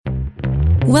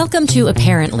Welcome to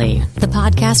Apparently, the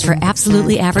podcast for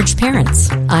absolutely average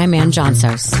parents. I'm Ann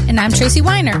Johnsos. And I'm Tracy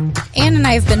Weiner. Ann and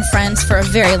I have been friends for a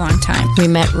very long time. We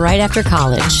met right after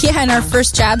college. Yeah, and our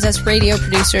first jobs as radio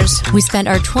producers. We spent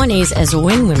our 20s as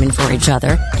wing women for each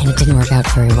other, and it didn't work out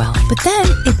very well. But then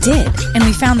it did, and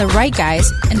we found the right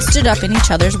guys and stood up in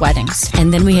each other's weddings.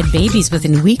 And then we had babies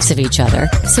within weeks of each other,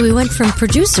 so we went from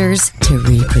producers to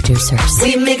reproducers.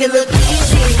 We make it look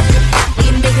easy.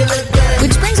 We make it look good.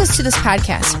 Which brings us to this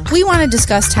podcast. We want to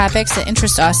discuss topics that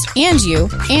interest us and you,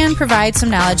 and provide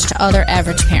some knowledge to other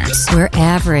average parents. We're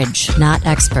average, not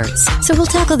experts. So we'll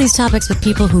tackle these topics with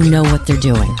people who know what they're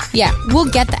doing. Yeah, we'll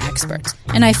get the experts,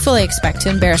 and I fully expect to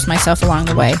embarrass myself along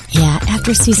the way. Yeah,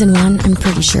 after season 1, I'm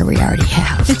pretty sure we already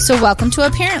have. So welcome to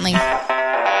Apparently.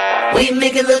 We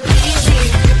make it look easy.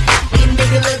 We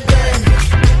make it look good.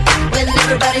 When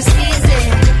everybody sees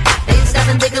it, they stop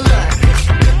and take a look.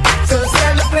 So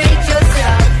celebrate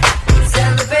yourself.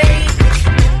 Celebrate.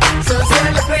 So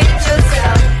celebrate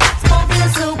yourself. It won't feel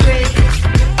so great.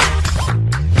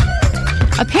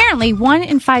 Apparently, 1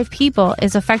 in 5 people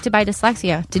is affected by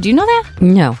dyslexia. Did you know that?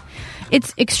 No.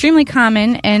 It's extremely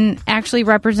common and actually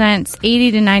represents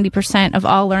 80 to 90% of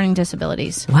all learning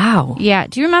disabilities. Wow. Yeah.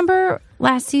 Do you remember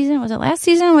last season? Was it last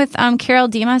season with Carol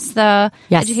Demas, the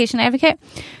Yes. education advocate?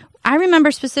 I remember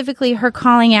specifically her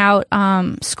calling out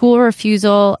school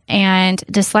refusal and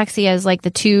dyslexia as like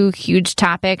the 2 huge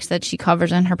topics that she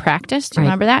covers in her practice. Do you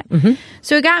remember that? Mm-hmm.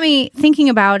 So it got me thinking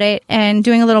about it and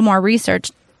doing a little more research.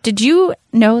 Did you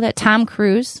know that Tom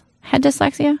Cruise had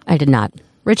dyslexia? I did not.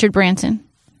 Richard Branson?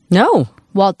 No.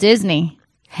 Walt Disney?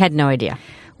 Had no idea.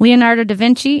 Leonardo da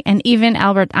Vinci, and even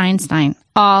Albert Einstein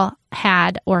all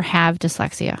had or have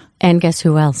dyslexia. And guess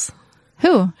who else?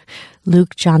 Who?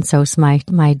 Luke Johnsos, my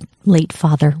late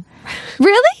father.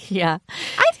 Really? Yeah.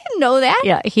 I didn't know that.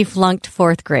 Yeah, he flunked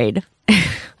 4th grade.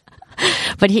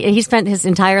 But he spent his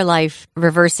entire life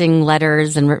reversing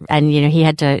letters and you know, he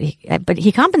had to, but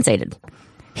he compensated.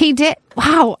 He did.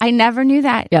 Wow, I never knew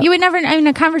that. Yep. You would never, in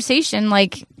a conversation,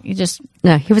 like, you just...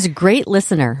 No, he was a great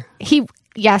listener.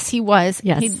 Yes, he was.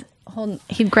 Yes.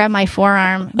 He'd grab my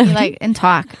forearm and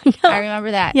talk. I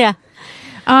remember that. Yeah.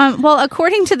 Well,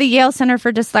 according to the Yale Center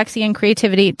for Dyslexia and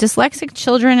Creativity, dyslexic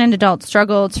children and adults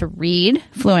struggle to read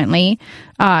fluently,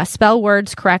 spell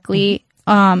words correctly,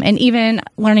 and even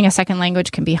learning a second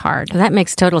language can be hard. That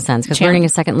makes total sense because learning a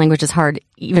second language is hard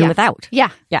even without.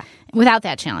 Yeah. Yeah. Without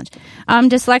that challenge.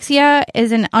 Dyslexia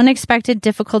is an unexpected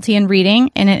difficulty in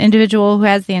reading in an individual who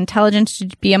has the intelligence to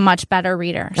be a much better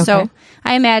reader. Okay. So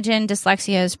I imagine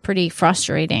dyslexia is pretty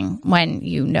frustrating when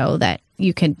you know that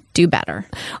you can do better.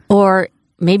 Or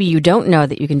maybe you don't know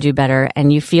that you can do better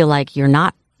and you feel like you're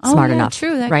not smart enough.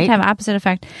 True. That right? could have opposite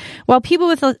effect. While people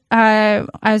with, as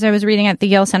I was reading at the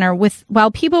Yale Center, while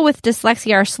people with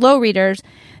dyslexia are slow readers,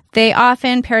 they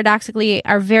often, paradoxically,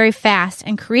 are very fast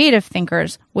and creative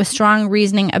thinkers with strong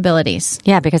reasoning abilities.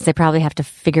 Yeah, because they probably have to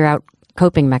figure out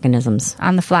coping mechanisms.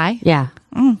 On the fly? Yeah.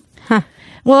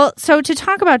 Well, so to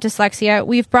talk about dyslexia,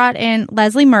 we've brought in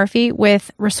Leslie Murphy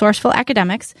with Resourceful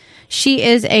Academics. She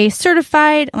is a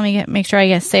certified, make sure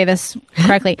I say this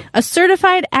correctly, a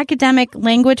certified academic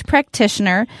language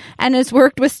practitioner and has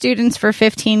worked with students for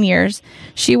 15 years.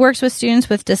 She works with students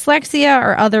with dyslexia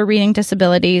or other reading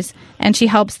disabilities, and she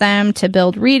helps them to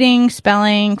build reading,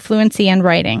 spelling, fluency, and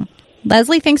writing.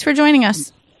 Leslie, thanks for joining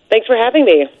us. Thanks for having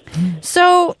me.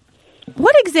 So,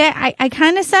 I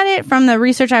kind of said it from the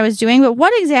research I was doing, but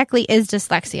what exactly is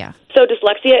dyslexia? So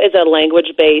dyslexia is a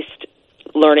language-based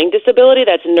learning disability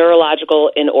that's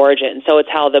neurological in origin. So it's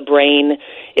how the brain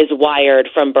is wired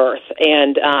from birth.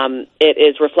 And it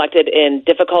is reflected in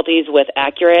difficulties with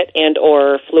accurate and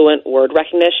or fluent word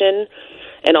recognition,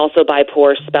 and also by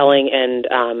poor spelling and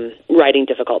writing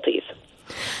difficulties.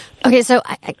 Okay, so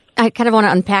I kind of want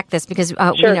to unpack this because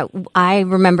Sure. I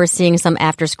remember seeing some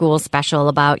after-school special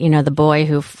about the boy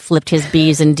who flipped his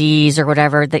B's and D's or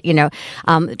whatever. That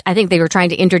I think they were trying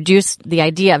to introduce the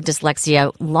idea of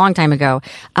dyslexia a long time ago.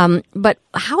 But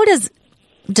how does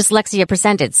dyslexia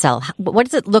present itself? What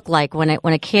does it look like when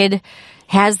a kid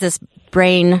has this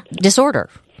brain disorder?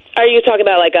 Are you talking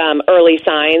about like early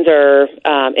signs or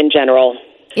in general?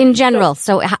 In general,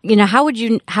 so how would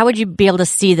you be able to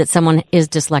see that someone is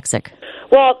dyslexic?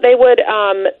 Well, they would,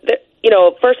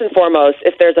 first and foremost,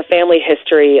 if there's a family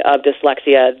history of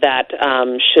dyslexia, that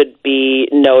should be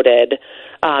noted.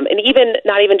 And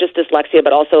not even just dyslexia,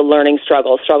 but also learning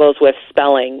struggles with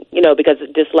spelling, because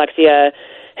dyslexia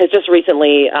has just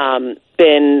recently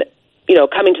been,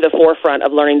 coming to the forefront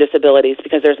of learning disabilities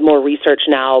because there's more research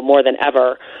now more than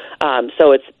ever.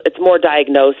 So it's more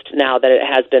diagnosed now than it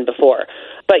has been before.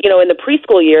 But, in the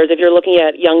preschool years, if you're looking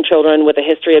at young children with a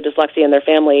history of dyslexia in their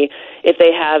family, if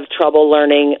they have trouble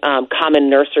learning common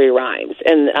nursery rhymes,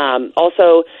 and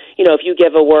also, if you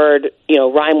give a word,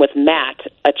 rhyme with Matt,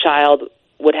 a child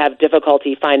would have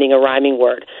difficulty finding a rhyming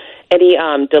word. Any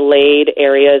delayed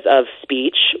areas of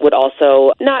speech would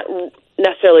also not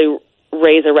necessarily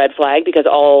raise a red flag because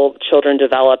all children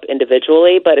develop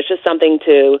individually, but it's just something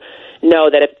to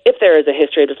know that if there is a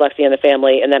history of dyslexia in the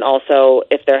family, and then also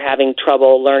if they're having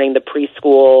trouble learning the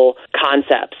preschool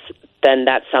concepts, then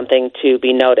that's something to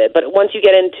be noted. But once you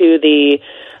get into the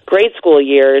grade school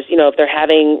years, if they're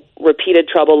having repeated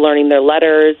trouble learning their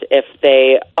letters, if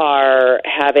they are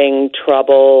having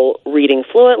trouble reading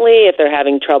fluently, if they're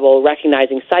having trouble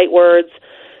recognizing sight words,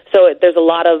 so there's a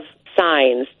lot of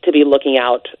signs to be looking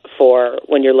out for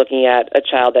when you're looking at a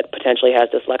child that potentially has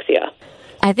dyslexia.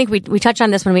 I think we touched on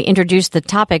this when we introduced the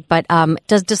topic, but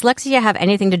does dyslexia have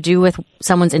anything to do with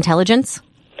someone's intelligence?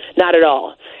 Not at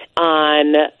all.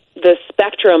 On the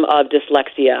spectrum of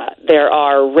dyslexia, there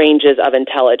are ranges of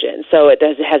intelligence. So it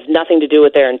has nothing to do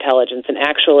with their intelligence. And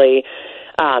actually,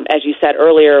 as you said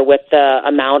earlier, with the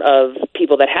amount of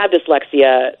people that have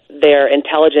dyslexia, their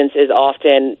intelligence is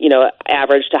often,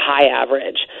 average to high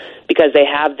average because they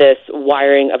have this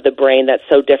wiring of the brain that's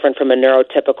so different from a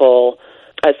neurotypical,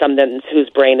 someone whose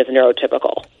brain is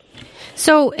neurotypical.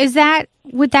 So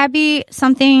would that be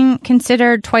something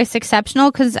considered twice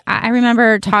exceptional? Because I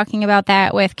remember talking about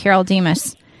that with Carol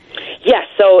Demas. Yes,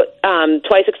 so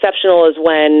twice exceptional is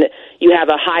when you have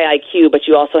a high IQ, but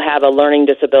you also have a learning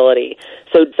disability.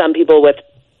 So some people with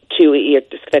 2E, or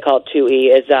they call it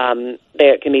 2E, is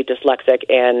they can be dyslexic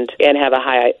and have a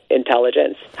high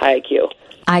intelligence, high IQ.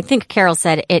 I think Carol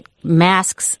said it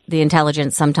masks the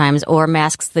intelligence sometimes, or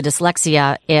masks the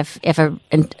dyslexia. If a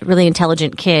really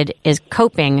intelligent kid is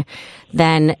coping,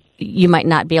 then you might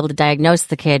not be able to diagnose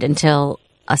the kid until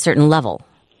a certain level.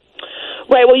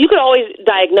 Right. Well, you could always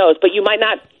diagnose, but you might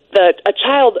not. A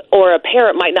child or a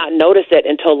parent might not notice it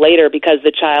until later because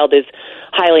the child is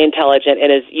highly intelligent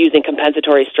and is using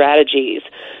compensatory strategies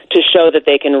to show that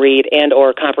they can read and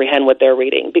or comprehend what they're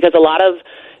reading. Because a lot of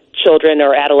children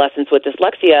or adolescents with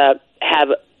dyslexia have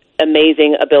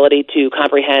amazing ability to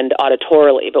comprehend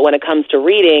auditorily, but when it comes to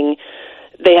reading,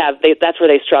 that's where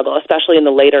they struggle, especially in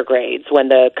the later grades when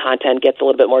the content gets a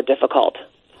little bit more difficult.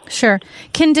 Sure.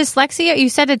 Can dyslexia, you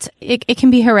said it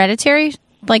can be hereditary?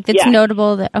 Like it's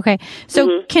notable that, okay.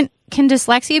 So can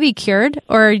dyslexia be cured,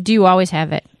 or do you always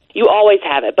have it? You always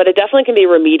have it, but it definitely can be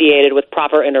remediated with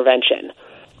proper intervention.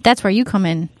 That's where you come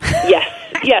in. Yes.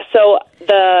 So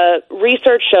the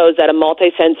research shows that a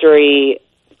multisensory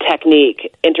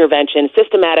technique, intervention,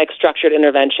 systematic structured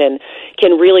intervention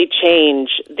can really change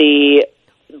the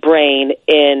brain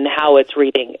in how it's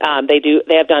reading.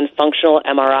 They have done functional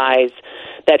MRIs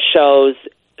that shows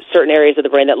certain areas of the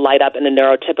brain that light up in a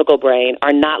neurotypical brain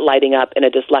are not lighting up in a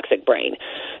dyslexic brain.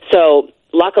 So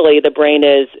luckily, the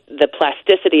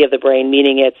plasticity of the brain,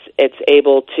 meaning it's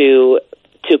able to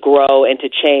grow and to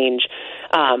change,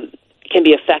 can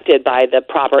be affected by the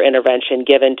proper intervention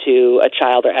given to a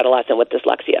child or adolescent with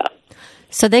dyslexia.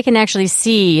 So they can actually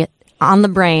see on the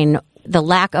brain the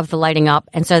lack of the lighting up,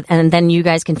 and then you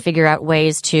guys can figure out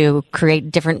ways to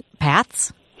create different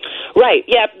paths? Right,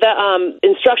 yeah. The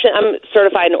instruction, I'm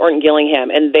certified in Orton-Gillingham,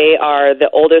 and they are the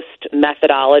oldest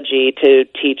methodology to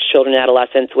teach children and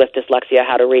adolescents with dyslexia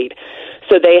how to read.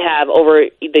 So they have, over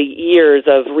the years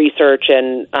of research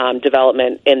and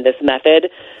development in this method,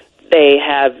 they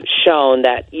have shown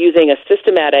that using a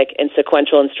systematic and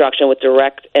sequential instruction with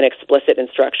direct and explicit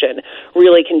instruction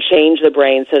really can change the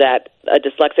brain so that a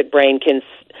dyslexic brain can,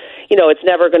 it's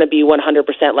never going to be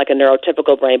 100% like a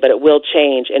neurotypical brain, but it will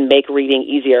change and make reading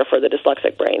easier for the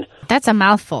dyslexic brain. That's a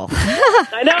mouthful.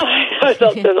 I know.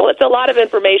 It's a lot of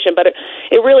information, but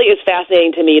it really is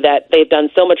fascinating to me that they've done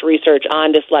so much research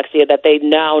on dyslexia that they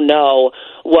now know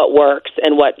what works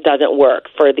and what doesn't work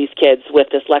for these kids with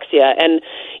dyslexia. And,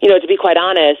 to be quite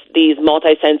honest, these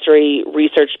multisensory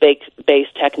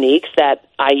research-based techniques that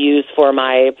I use for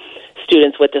my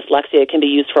students with dyslexia can be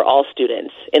used for all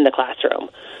students in the classroom.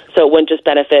 So it wouldn't just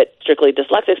benefit strictly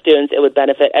dyslexic students, it would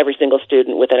benefit every single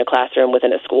student within a classroom,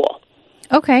 within a school.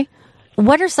 Okay.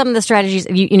 What are some of the strategies?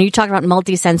 You talked about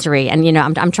multisensory, and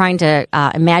I'm trying to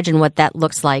imagine what that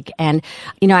looks like. And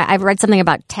I've read something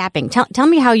about tapping. Tell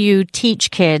me how you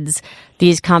teach kids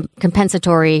these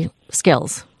compensatory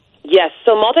skills. Yes,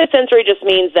 so multisensory just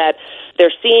means that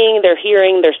they're seeing, they're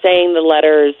hearing, they're saying the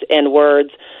letters and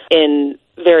words in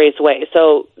various ways.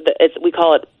 So we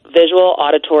call it visual,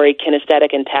 auditory,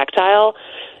 kinesthetic, and tactile.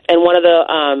 And one of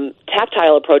the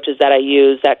tactile approaches that I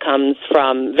use that comes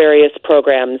from various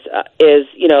programs is,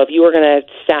 if you were going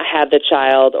to have the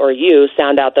child or you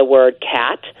sound out the word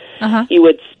cat, you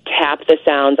would tap the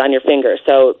sounds on your finger.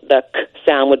 So the k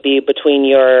sound would be between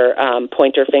your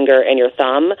pointer finger and your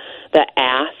thumb. The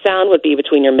ah sound would be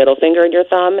between your middle finger and your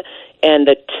thumb. And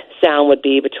the t sound would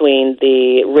be between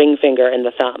the ring finger and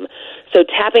the thumb. So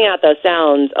tapping out those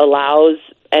sounds allows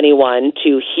anyone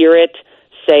to hear it,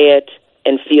 say it,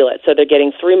 and feel it. So they're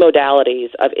getting 3 modalities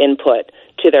of input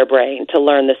to their brain to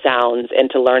learn the sounds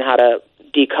and to learn how to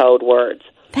decode words.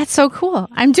 That's so cool.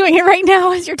 I'm doing it right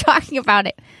now as you're talking about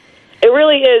it. It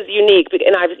really is unique,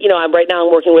 and I'm right now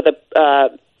I'm working with a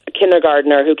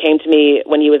kindergartner who came to me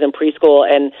when he was in preschool,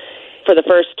 and for the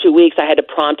first 2 weeks I had to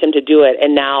prompt him to do it,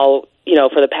 and now,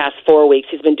 for the past 4 weeks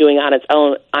he's been doing it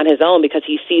on his own because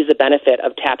he sees the benefit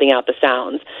of tapping out the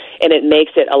sounds, and it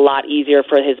makes it a lot easier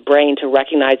for his brain to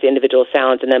recognize the individual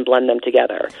sounds and then blend them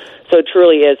together. So it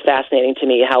truly is fascinating to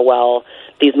me how well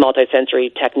these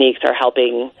multisensory techniques are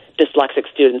helping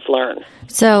dyslexic students learn.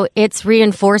 So it's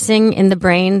reinforcing in the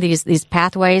brain these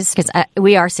pathways, because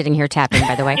we are sitting here tapping,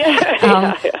 by the way.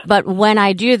 Yeah. But when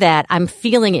I do that, I'm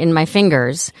feeling it in my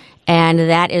fingers, and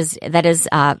that is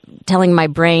telling my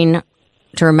brain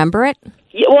to remember it.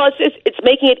 Yeah, well, it's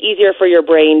making it easier for your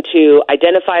brain to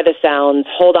identify the sounds,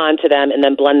 hold on to them, and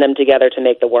then blend them together to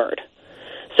make the word.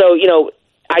 So,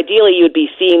 ideally, you'd be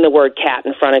seeing the word cat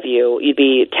in front of you. You'd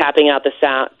be tapping out the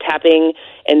sound, tapping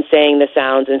and saying the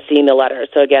sounds and seeing the letters.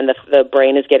 So again, the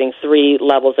brain is getting 3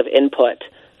 levels of input,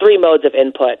 3 modes of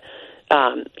input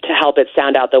to help it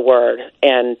sound out the word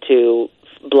and to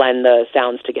blend the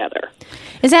sounds together.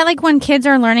 Is that like when kids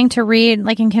are learning to read,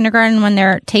 like in kindergarten, when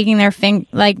they're taking their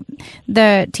like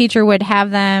the teacher would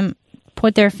have them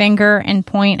put their finger and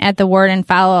point at the word and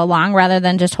follow along rather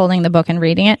than just holding the book and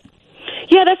reading it?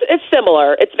 Yeah, it's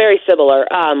similar. It's very similar.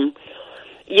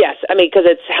 Yes, because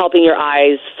it's helping your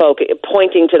eyes focus.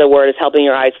 Pointing to the word is helping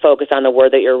your eyes focus on the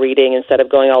word that you're reading instead of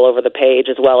going all over the page,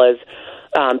 as well as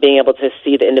being able to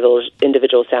see the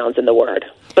individual sounds in the word.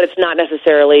 But it's not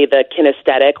necessarily the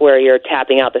kinesthetic where you're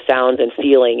tapping out the sounds and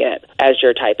feeling it as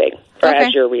you're typing or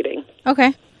as you're reading.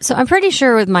 Okay. So I'm pretty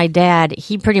sure with my dad,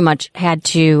 he pretty much had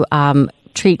to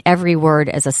treat every word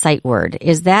as a sight word.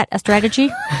 Is that a strategy?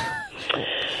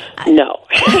 No.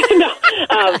 No.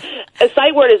 A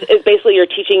sight word is basically you're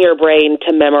teaching your brain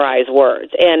to memorize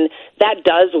words. And that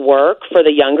does work for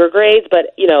the younger grades,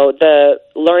 but, the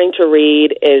learning to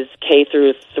read is K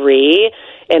through 3,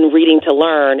 and reading to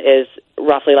learn is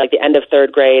roughly like the end of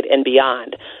 3rd grade and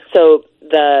beyond. So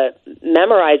the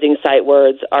memorizing sight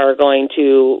words are going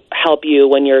to help you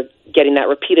when you're getting that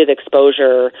repeated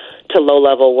exposure to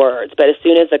low-level words. But as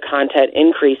soon as the content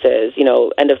increases,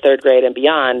 end of 3rd grade and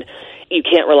beyond, you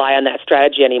can't rely on that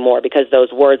strategy anymore because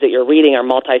those words that you're reading are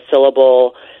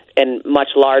multisyllable and much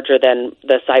larger than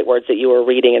the sight words that you were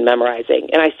reading and memorizing.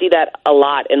 And I see that a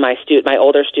lot in my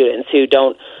older students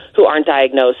who aren't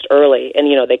diagnosed early, and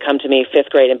they come to me 5th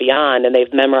grade and beyond, and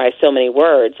they've memorized so many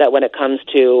words that when it comes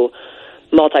to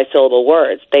multisyllable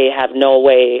words, they have no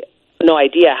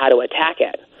idea how to attack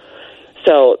it.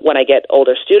 So when I get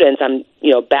older students, I'm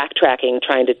backtracking,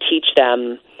 trying to teach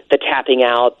them the tapping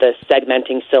out, the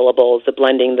segmenting syllables, the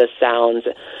blending the sounds,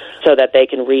 so that they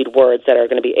can read words that are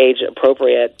going to be age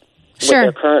appropriate with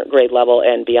their current grade level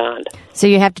and beyond. So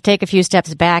you have to take a few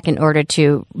steps back in order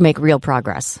to make real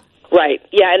progress. Right.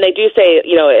 Yeah, and they do say,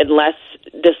 unless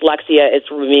dyslexia is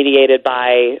remediated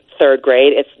by 3rd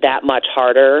grade, it's that much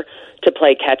harder to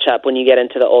play catch up when you get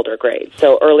into the older grades.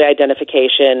 So early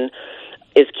identification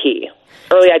is key.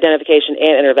 Early identification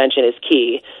and intervention is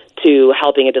key to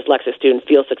helping a dyslexic student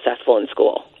feel successful in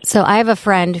school. So I have a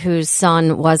friend whose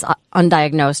son was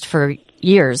undiagnosed for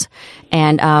years,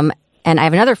 and I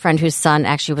have another friend whose son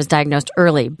actually was diagnosed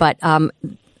early, but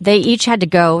they each had to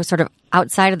go sort of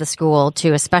outside of the school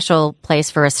to a special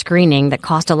place for a screening that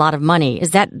cost a lot of money.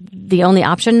 Is that the only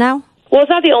option now? Well, it's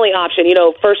not the only option.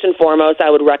 First and foremost,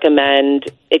 I would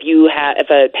recommend if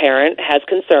a parent has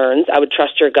concerns, I would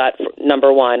trust your gut,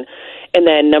 number 1. And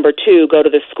then number 2, go to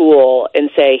the school and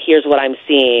say, here's what I'm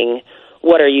seeing.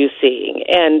 What are you seeing?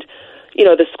 And,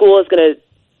 the school is going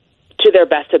to their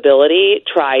best ability,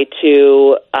 try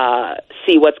to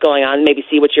see what's going on, maybe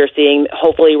see what you're seeing,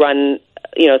 hopefully run,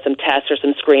 some tests or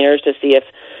some screeners to see if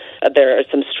there is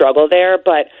some struggle there.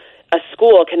 But a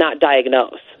school cannot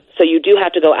diagnose. So you do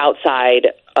have to go outside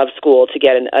of school to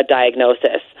get a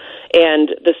diagnosis. And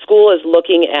the school is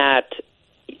looking at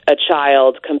a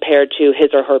child compared to his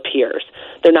or her peers.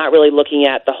 They're not really looking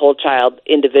at the whole child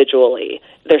individually.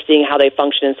 They're seeing how they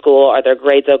function in school. Are their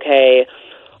grades okay?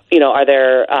 are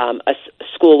there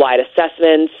school-wide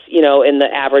assessments, in the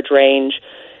average range?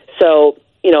 So,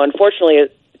 unfortunately,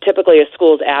 typically a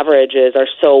school's averages are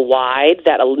so wide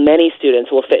that many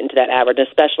students will fit into that average,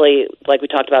 especially, like we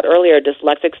talked about earlier,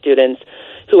 dyslexic students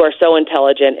who are so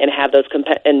intelligent and have those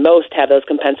most have those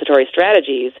compensatory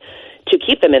strategies to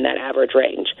keep them in that average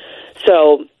range.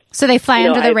 So they fly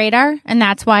under the radar, and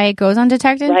that's why it goes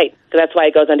undetected? Right. That's why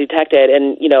it goes undetected.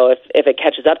 And, if it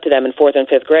catches up to them in 4th and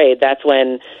 5th grade, that's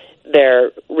when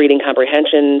their reading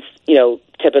comprehensions,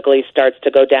 typically starts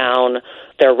to go down.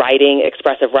 Their writing,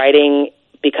 expressive writing,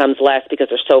 becomes less because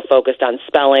they're so focused on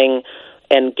spelling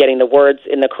and getting the words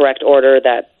in the correct order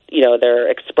that, their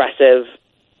expressive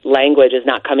language is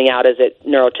not coming out as a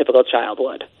neurotypical child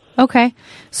would. Okay.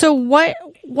 So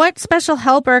what special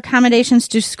help or accommodations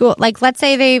do school, like let's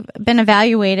say they've been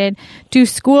evaluated, do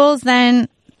schools then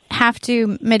have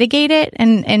to mitigate it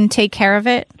and take care of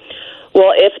it?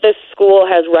 Well, if the school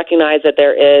has recognized that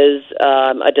there is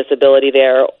a disability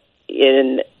there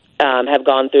have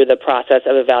gone through the process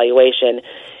of evaluation,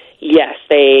 yes,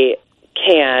 they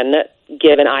can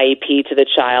give an IEP to the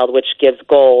child, which gives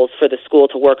goals for the school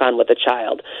to work on with the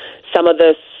child. Some of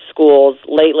the schools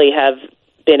lately have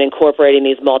been incorporating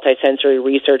these multisensory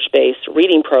research-based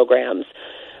reading programs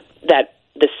that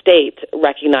the state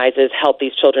recognizes help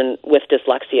these children with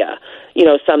dyslexia.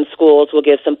 Some schools will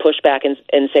give some pushback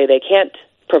and say they can't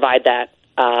provide that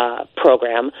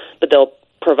program, but they'll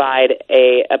provide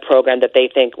a program that they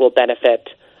think will benefit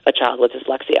a child with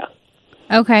dyslexia.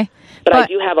 Okay. But I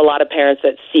do have a lot of parents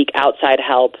that seek outside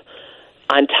help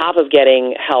on top of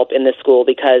getting help in the school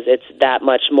because it's that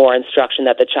much more instruction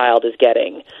that the child is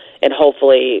getting. And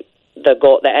hopefully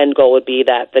the end goal would be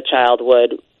that the child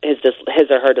his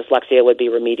or her dyslexia would be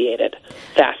remediated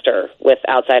faster with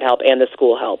outside help and the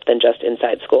school help than just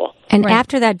inside school. And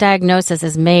after that diagnosis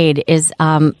is made, is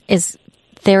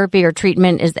therapy or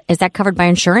treatment, is that covered by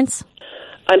insurance?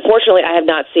 Unfortunately, I have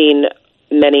not seen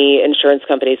many insurance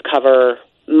companies cover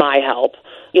my help.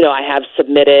 I have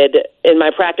submitted, in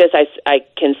my practice, I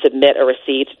can submit a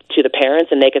receipt to the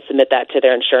parents, and they could submit that to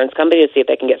their insurance company to see if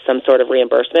they can get some sort of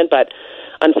reimbursement. But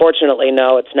unfortunately,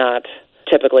 no, it's not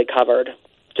typically covered.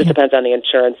 Just depends on the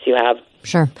insurance you have.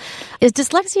 Sure. Is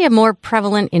dyslexia more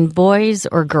prevalent in boys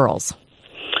or girls?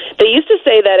 They used to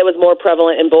say that it was more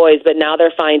prevalent in boys, but now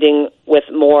they're finding with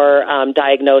more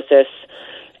diagnosis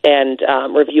and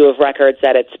review of records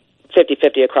that it's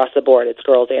 50-50 across the board. It's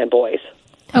girls and boys.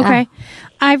 Okay.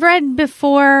 I've read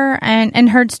before and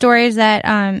heard stories that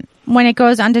when it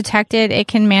goes undetected, it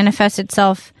can manifest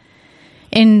itself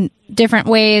in different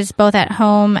ways, both at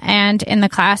home and in the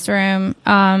classroom.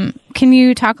 Can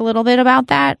you talk a little bit about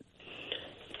that?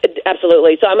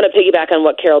 Absolutely. So I'm going to piggyback on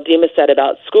what Carol Demas said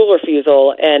about school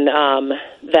refusal and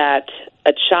that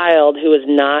a child who is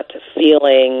not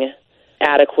feeling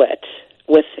adequate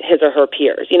with his or her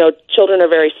peers. Children are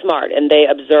very smart, and they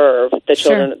observe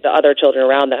the other children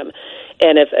around them.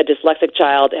 And if a dyslexic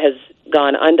child has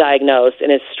gone undiagnosed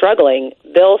and is struggling,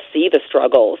 they'll see the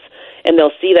struggles, and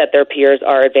they'll see that their peers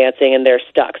are advancing and they're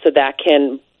stuck. So that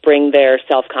can bring their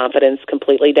self-confidence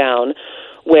completely down,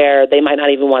 where they might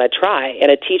not even want to try.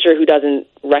 And a teacher who doesn't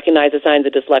recognize the signs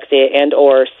of dyslexia and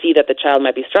or see that the child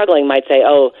might be struggling might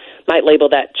label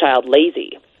that child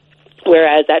lazy,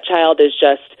 whereas that child is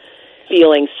just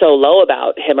feeling so low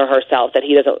about him or herself that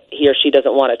he or she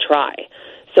doesn't want to try.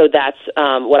 So that's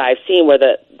what I've seen where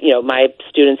my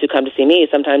students who come to see me,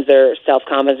 sometimes their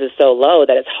self-confidence is so low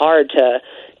that it's hard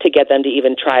to get them to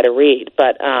even try to read.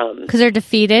 But because they're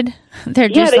defeated? They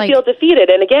feel defeated.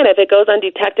 And again, if it goes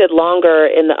undetected longer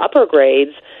in the upper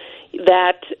grades,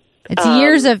 that it's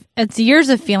years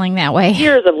of feeling that way.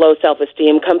 Years of low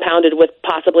self-esteem compounded with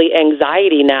possibly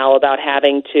anxiety now about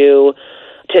having to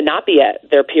not be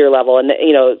at their peer level. And,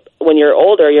 when you're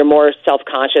older, you're more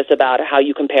self-conscious about how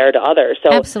you compare to others.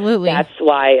 So absolutely. That's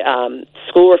why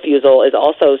school refusal is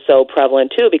also so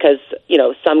prevalent, too, because,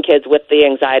 some kids with the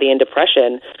anxiety and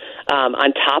depression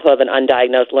on top of an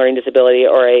undiagnosed learning disability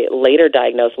or a later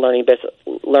diagnosed learning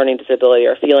disability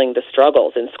are feeling the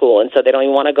struggles in school. And so they don't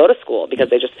even want to go to school because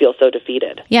they just feel so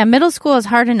defeated. Yeah, middle school is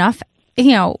hard enough,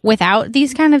 without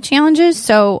these kind of challenges.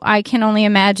 So I can only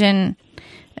imagine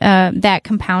that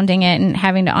compounding it and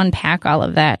having to unpack all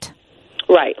of that.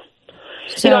 Right.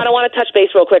 So, I don't want to touch base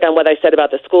real quick on what I said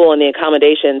about the school and the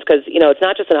accommodations because, it's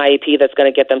not just an IEP that's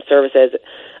going to get them services.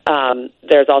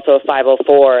 There's also a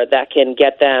 504 that can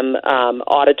get them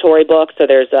auditory books. So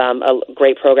there's a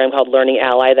great program called Learning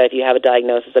Ally that if you have a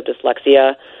diagnosis of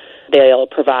dyslexia, they'll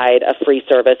provide a free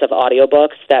service of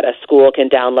audiobooks that a school can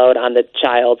download on the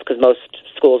child's, because most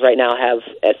schools right now have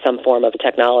some form of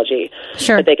technology.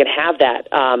 Sure. But they can have that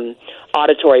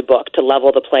auditory book to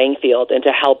level the playing field and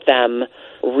to help them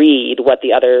read what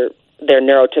their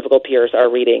neurotypical peers are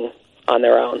reading on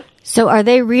their own. So are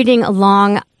they reading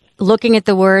along, looking at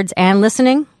the words and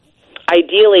listening?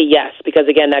 Ideally, yes, because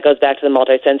again, that goes back to the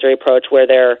multisensory approach where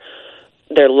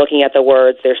they're looking at the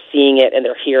words, they're seeing it, and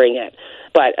they're hearing it.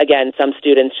 But again, some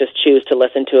students just choose to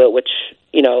listen to it, which,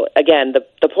 again,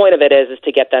 the point of it is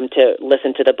to get them to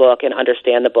listen to the book and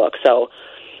understand the book. So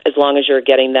as long as you're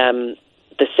getting them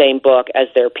the same book as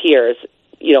their peers,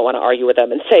 you don't want to argue with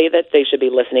them and say that they should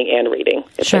be listening and reading.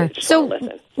 Sure. So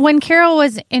when Carol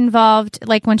was involved,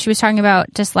 like when she was talking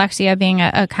about dyslexia being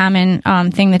a common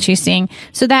thing that she's seeing,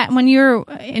 so that when you're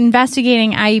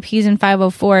investigating IEPs and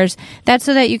 504s, that's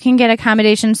so that you can get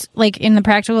accommodations, like in the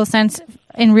practical sense,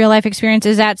 in real life experience,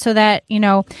 is that so that,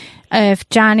 if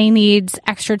Johnny needs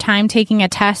extra time taking a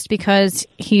test because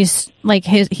he's like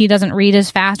he doesn't read as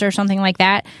fast or something like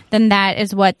that, then that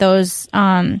is what those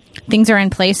things are in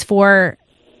place for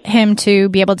him to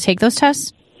be able to take those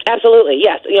tests? Absolutely,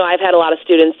 yes. I've had a lot of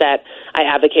students that I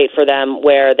advocate for them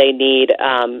where they need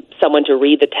someone to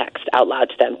read the text out loud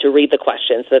to them, to read the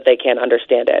question so that they can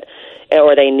understand it.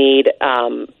 Or they need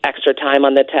extra time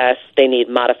on the test. They need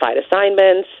modified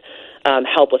assignments,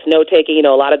 help with note-taking. A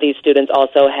lot of these students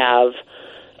also have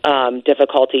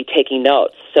difficulty taking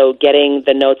notes. So getting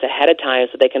the notes ahead of time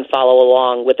so they can follow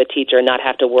along with the teacher and not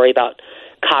have to worry about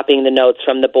copying the notes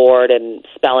from the board and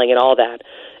spelling and all that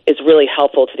is really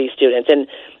helpful to these students. And,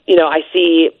 I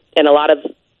see, and a lot of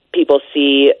people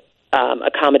see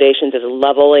accommodations as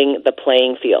leveling the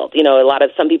playing field.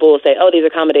 Some people will say, oh, these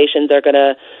accommodations are going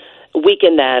to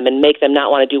weaken them and make them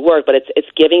not want to do work, but it's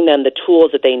giving them the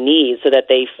tools that they need so that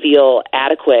they feel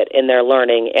adequate in their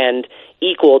learning and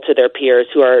equal to their peers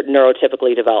who are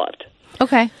neurotypically developed.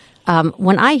 Okay.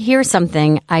 When I hear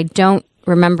something, I don't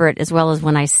remember it as well as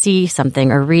when I see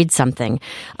something or read something.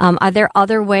 Are there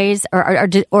other ways,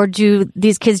 or do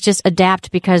these kids just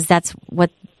adapt because that's what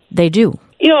they do?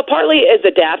 Partly is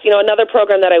adapt. Another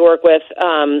program that I work with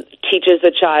teaches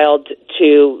the child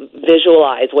to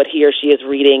visualize what he or she is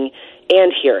reading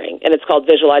and hearing, and it's called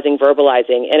visualizing,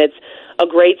 verbalizing, and it's a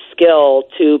great skill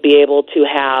to be able to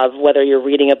have, whether you're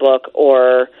reading a book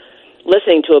or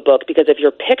listening to a book, because if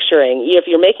you're picturing, if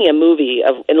you're making a movie,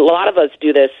 and a lot of us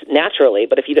do this naturally,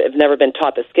 but if you've never been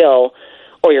taught the skill,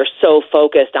 or you're so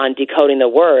focused on decoding the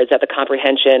words that the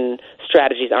comprehension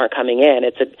strategies aren't coming in,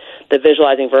 the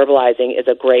visualizing, verbalizing is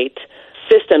a great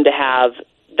system to have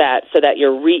that, so that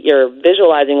you're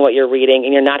visualizing what you're reading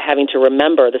and you're not having to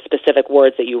remember the specific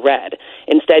words that you read.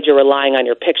 Instead, you're relying on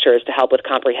your pictures to help with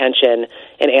comprehension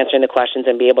and answering the questions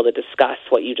and be able to discuss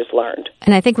what you just learned.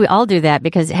 And I think we all do that,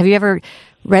 because have you ever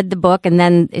read the book and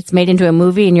then it's made into a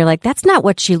movie and you're like, that's not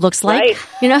what she looks like?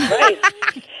 Right. Right.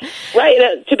 Right.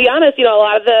 And, to be honest, a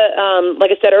lot of the,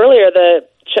 like I said earlier, the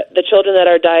children that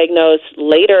are diagnosed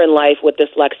later in life with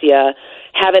dyslexia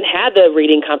haven't had the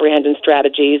reading comprehension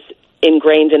strategies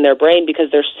ingrained in their brain because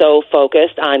they're so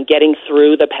focused on getting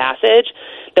through the passage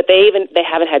that they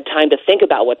haven't had time to think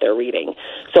about what they're reading.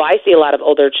 So I see a lot of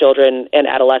older children and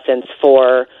adolescents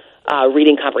for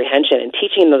reading comprehension and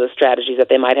teaching them the strategies that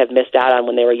they might have missed out on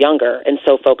when they were younger and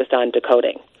so focused on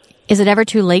decoding. Is it ever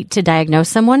too late to diagnose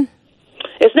someone?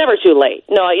 It's never too late.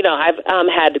 No, I've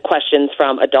had questions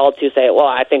from adults who say, well,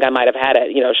 I think I might have had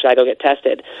it. Should I go get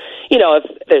tested?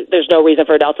 If there's no reason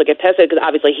for adults to get tested, because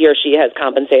obviously he or she has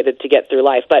compensated to get through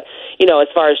life. But, as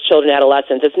far as children and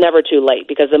adolescents, it's never too late,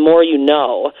 because the more you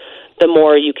know, the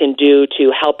more you can do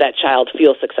to help that child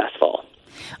feel successful.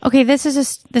 Okay, this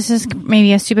is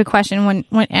maybe a stupid question. When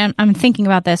I'm thinking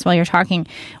about this while you're talking,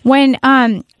 when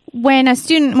a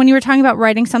student, when you were talking about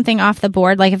writing something off the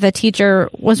board, like if the teacher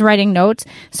was writing notes,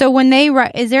 so when they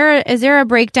write, is there a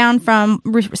breakdown from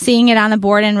seeing it on the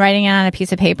board and writing it on a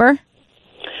piece of paper?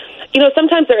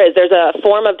 Sometimes there is. There's a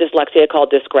form of dyslexia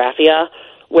called dysgraphia,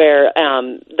 where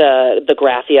the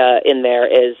graphia in there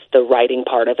is the writing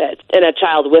part of it. And a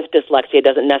child with dyslexia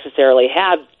doesn't necessarily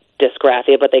have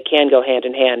dysgraphia, but they can go hand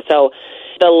in hand. So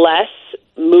the less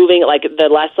moving, the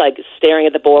less staring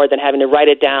at the board than having to write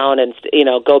it down and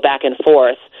go back and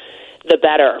forth, the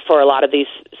better for a lot of these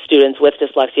students with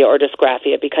dyslexia or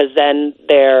dysgraphia, because then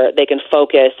they can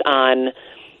focus on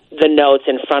the notes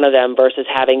in front of them versus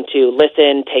having to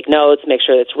listen, take notes, make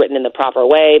sure it's written in the proper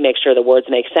way, make sure the words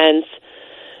make sense.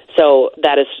 So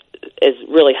that is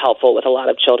really helpful with a lot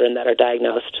of children that are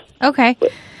diagnosed. Okay.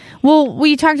 Well,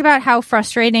 we talked about how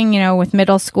frustrating, with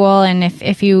middle school, and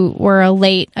if you were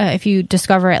if you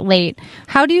discover it late,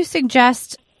 how do you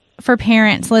suggest for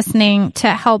parents listening to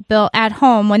help build at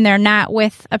home when they're not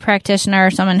with a practitioner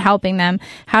or someone helping them?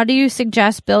 How do you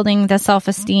suggest building the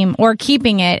self-esteem or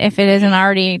keeping it if it isn't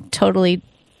already totally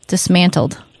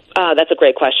dismantled? That's a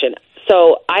great question.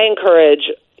 So I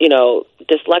encourage,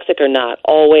 dyslexic or not,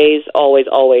 always,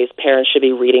 parents should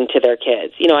be reading to their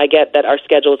kids. I get that our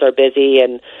schedules are busy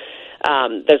and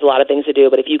there's a lot of things to do,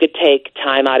 but if you could take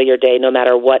time out of your day, no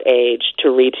matter what age, to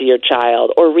read to your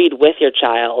child or read with your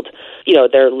child,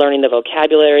 they're learning the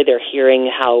vocabulary, they're hearing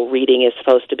how reading is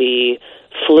supposed to be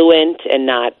fluent and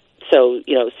not so,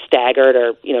 staggered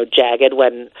or, jagged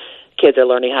when kids are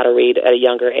learning how to read at a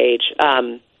younger age.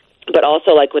 But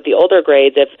also, like with the older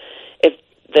grades, if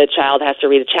the child has to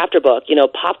read a chapter book,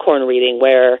 popcorn reading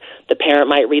where the parent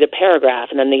might read a paragraph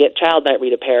and then the child might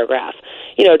read a paragraph.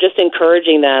 Just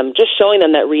encouraging them, just showing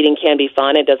them that reading can be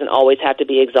fun. It doesn't always have to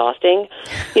be exhausting.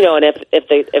 And if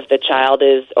the child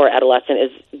is or adolescent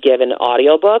is given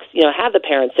audiobooks, have the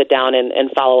parents sit down and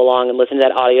follow along and listen to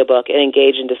that audiobook and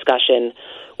engage in discussion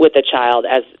with the child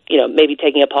as, maybe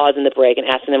taking a pause in the break and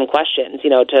asking them questions,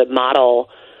 to model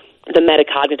the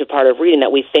metacognitive part of reading,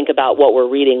 that we think about what we're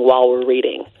reading while we're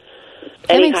reading.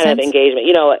 Any kind of engagement.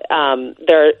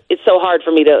 It's so hard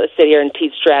for me to sit here and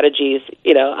teach strategies,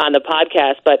 on the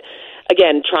podcast, but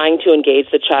again, trying to engage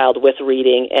the child with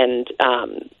reading and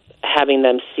having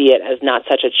them see it as not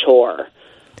such a chore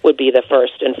would be the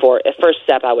first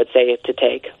step I would say to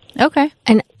take. Okay.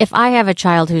 And if I have a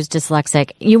child who's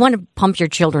dyslexic, you want to pump your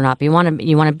children up. You want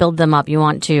to build them up. You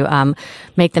want to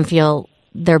make them feel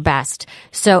their best.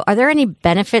 So are there any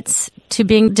benefits to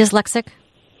being dyslexic?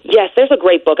 Yes, there's a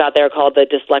great book out there called The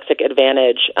Dyslexic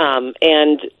Advantage.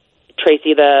 And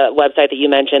Tracy, the website that you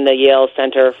mentioned, the Yale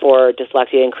Center for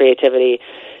Dyslexia and Creativity,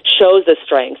 shows the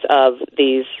strengths of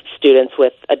these students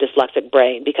with a dyslexic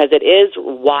brain because it is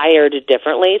wired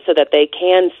differently so that they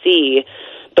can see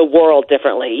the world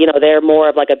differently. They're more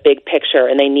of like a big picture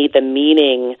and they need the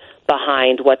meaning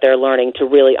behind what they're learning to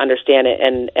really understand it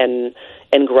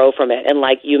and grow from it. And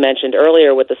like you mentioned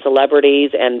earlier with the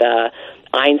celebrities and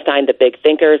Einstein, the big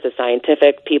thinkers, the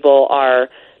scientific people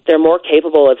they're more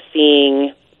capable of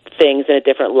seeing things in a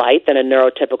different light than a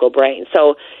neurotypical brain.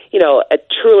 So,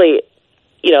 truly,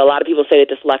 a lot of people say that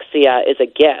dyslexia is a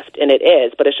gift, and it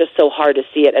is, but it's just so hard to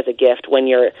see it as a gift when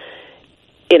you're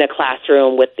in a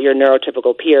classroom with your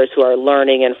neurotypical peers who are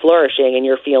learning and flourishing, and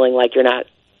you're feeling like you're not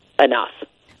enough.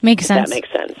 Makes sense. That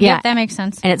makes sense. Yeah, that makes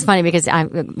sense. And it's funny because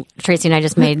Tracy and I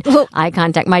just made eye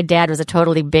contact. My dad was a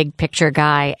totally big picture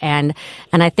guy, and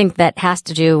I think that has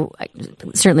to do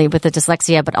certainly with the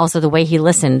dyslexia, but also the way he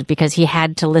listened because he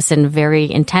had to listen very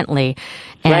intently,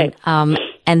 and right.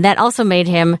 And that also made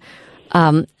him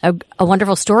a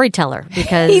wonderful storyteller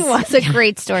because he was a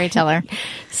great storyteller.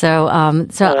 So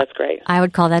that's great. I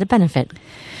would call that a benefit.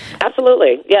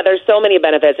 Absolutely. Yeah, there's so many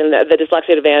benefits, and the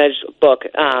Dyslexia Advantage book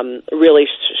really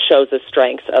shows the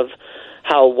strengths of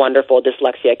how wonderful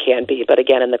dyslexia can be. But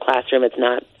again, in the classroom, it's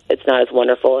not as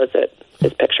wonderful as it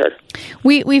is pictured.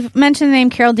 We've mentioned the name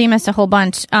Carol Demas a whole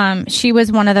bunch. She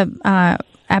was one of the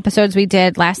episodes we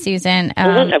did last season.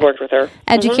 I've worked with her.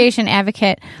 Education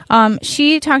advocate.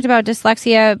 She talked about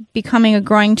dyslexia becoming a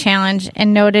growing challenge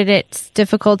and noted its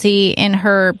difficulty in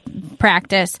her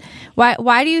practice.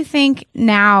 Why do you think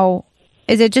now?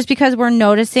 Is it just because we're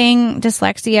noticing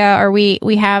dyslexia, or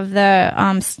we have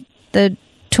the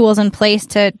tools in place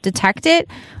to detect it?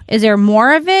 Is there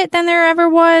more of it than there ever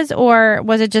was, or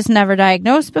was it just never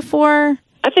diagnosed before?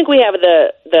 I think we have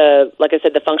the like I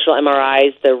said, the functional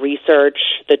MRIs, the research,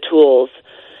 the tools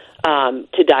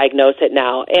to diagnose it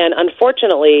now. And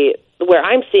unfortunately, where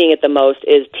I'm seeing it the most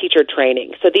is teacher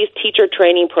training. So these teacher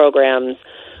training programs,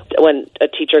 when a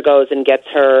teacher goes and gets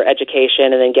her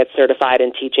education and then gets certified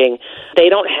in teaching, they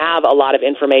don't have a lot of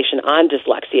information on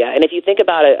dyslexia. And if you think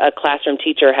about it, a classroom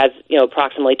teacher has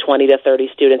approximately 20 to 30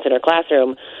 students in her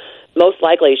classroom. Most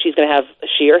likely she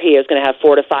or he is going to have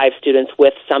 4 to 5 students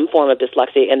with some form of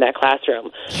dyslexia in that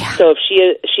classroom. Yeah. So if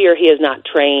she or he is not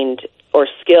trained or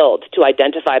skilled to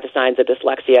identify the signs of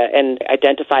dyslexia and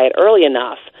identify it early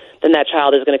enough, then that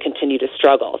child is going to continue to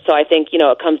struggle. So I think,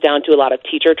 it comes down to a lot of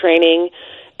teacher training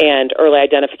and early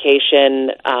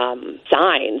identification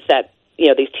signs that,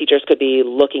 these teachers could be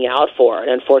looking out for. And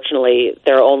unfortunately,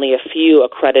 there are only a few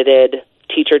accredited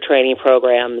teacher training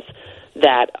programs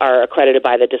that are accredited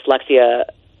by the Dyslexia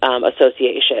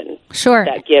Association. Sure.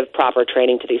 That give proper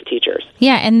training to these teachers.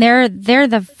 Yeah, and they're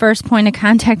the first point of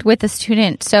contact with the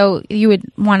student, so you would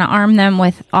want to arm them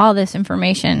with all this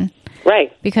information.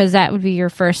 Right. Because that would be your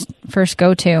first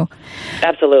go-to.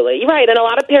 Absolutely. You're right. And a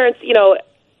lot of parents,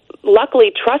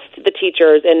 luckily trust the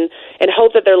teachers and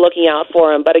hope that they're looking out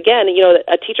for them. But again,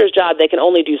 a teacher's job, they can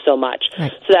only do so much.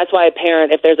 Right. So that's why a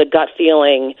parent, if there's a gut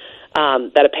feeling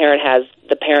that a parent has,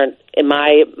 the parent, in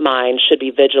my mind, should be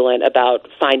vigilant about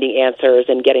finding answers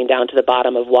and getting down to the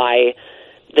bottom of why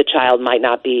the child might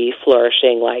not be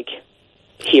flourishing like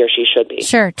he or she should be.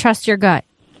 Sure. Trust your gut.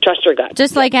 Trust your gut.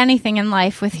 Just like anything in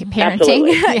life with parenting.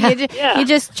 You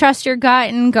just trust your gut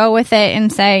and go with it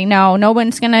and say, no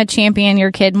one's going to champion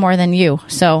your kid more than you.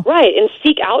 So Right, and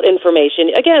seek out information.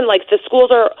 Again, like the schools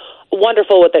are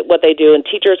wonderful with what they do, and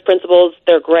teachers, principals,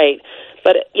 they're great.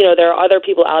 But, there are other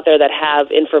people out there that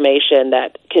have information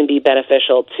that can be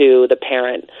beneficial to the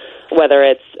parent, whether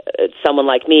it's someone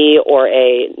like me or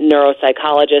a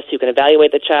neuropsychologist who can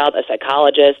evaluate the child, a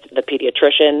psychologist, the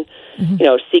pediatrician.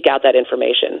 Seek out that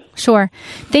information. Sure.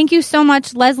 Thank you so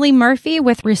much, Leslie Murphy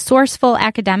with Resourceful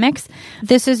Academics.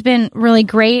 This has been really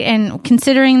great. And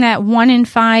considering that 1 in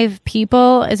 5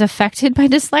 people is affected by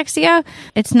dyslexia,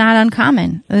 it's not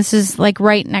uncommon. This is like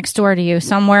right next door to you.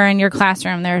 Somewhere in your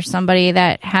classroom, there's somebody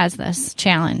that has this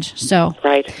challenge. So,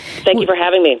 right. Thank you for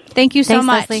having me. Thank you so Thanks,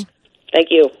 much. Leslie. Thank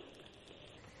you.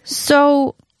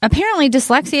 So apparently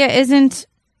dyslexia isn't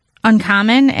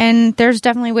uncommon, and there's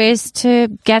definitely ways to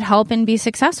get help and be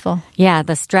successful. Yeah,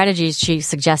 the strategies she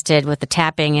suggested with the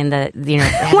tapping and the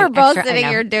We're both extra, sitting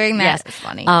here doing that. Yes. It's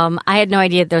funny. I had no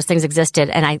idea those things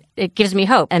existed, and it gives me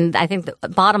hope. And I think the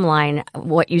bottom line,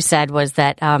 what you said was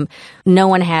that no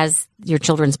one has your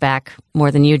children's back more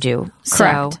than you do. Correct.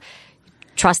 So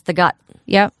trust the gut.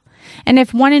 Yep. And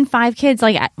if 1 in 5 kids,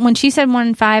 like when she said 1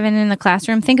 in 5 and in the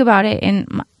classroom, think about it. In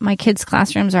my kids'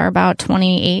 classrooms are about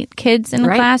 28 kids in the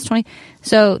class. 20.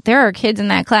 So there are kids in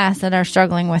that class that are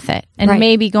struggling with it and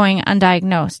maybe going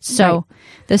undiagnosed. So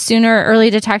the sooner early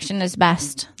detection is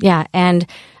best. Yeah. And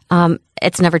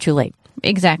it's never too late.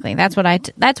 Exactly. That's what I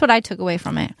took away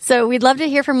from it. So we'd love to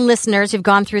hear from listeners who've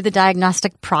gone through the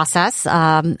diagnostic process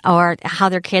or how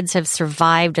their kids have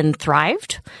survived and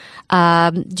thrived.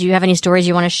 Do you have any stories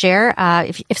you want to share?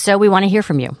 If so, we want to hear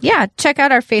from you. Yeah, check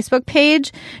out our Facebook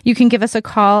page. You can give us a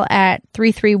call at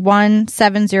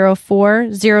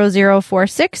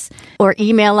 331-704-0046. Or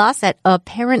email us at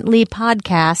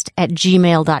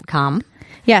apparentlypodcast@gmail.com.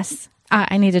 Yes,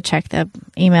 I need to check the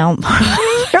email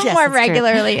more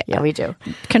regularly. True. Yeah, we do.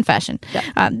 Confession.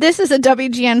 Yeah. This is a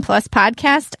WGN Plus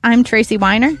podcast. I'm Tracy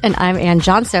Weiner. And I'm Ann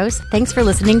Johnsos. Thanks for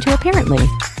listening to Apparently.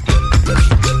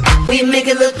 We make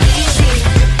it look easy.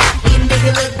 We make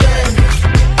it look good.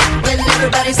 When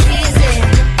everybody sees it.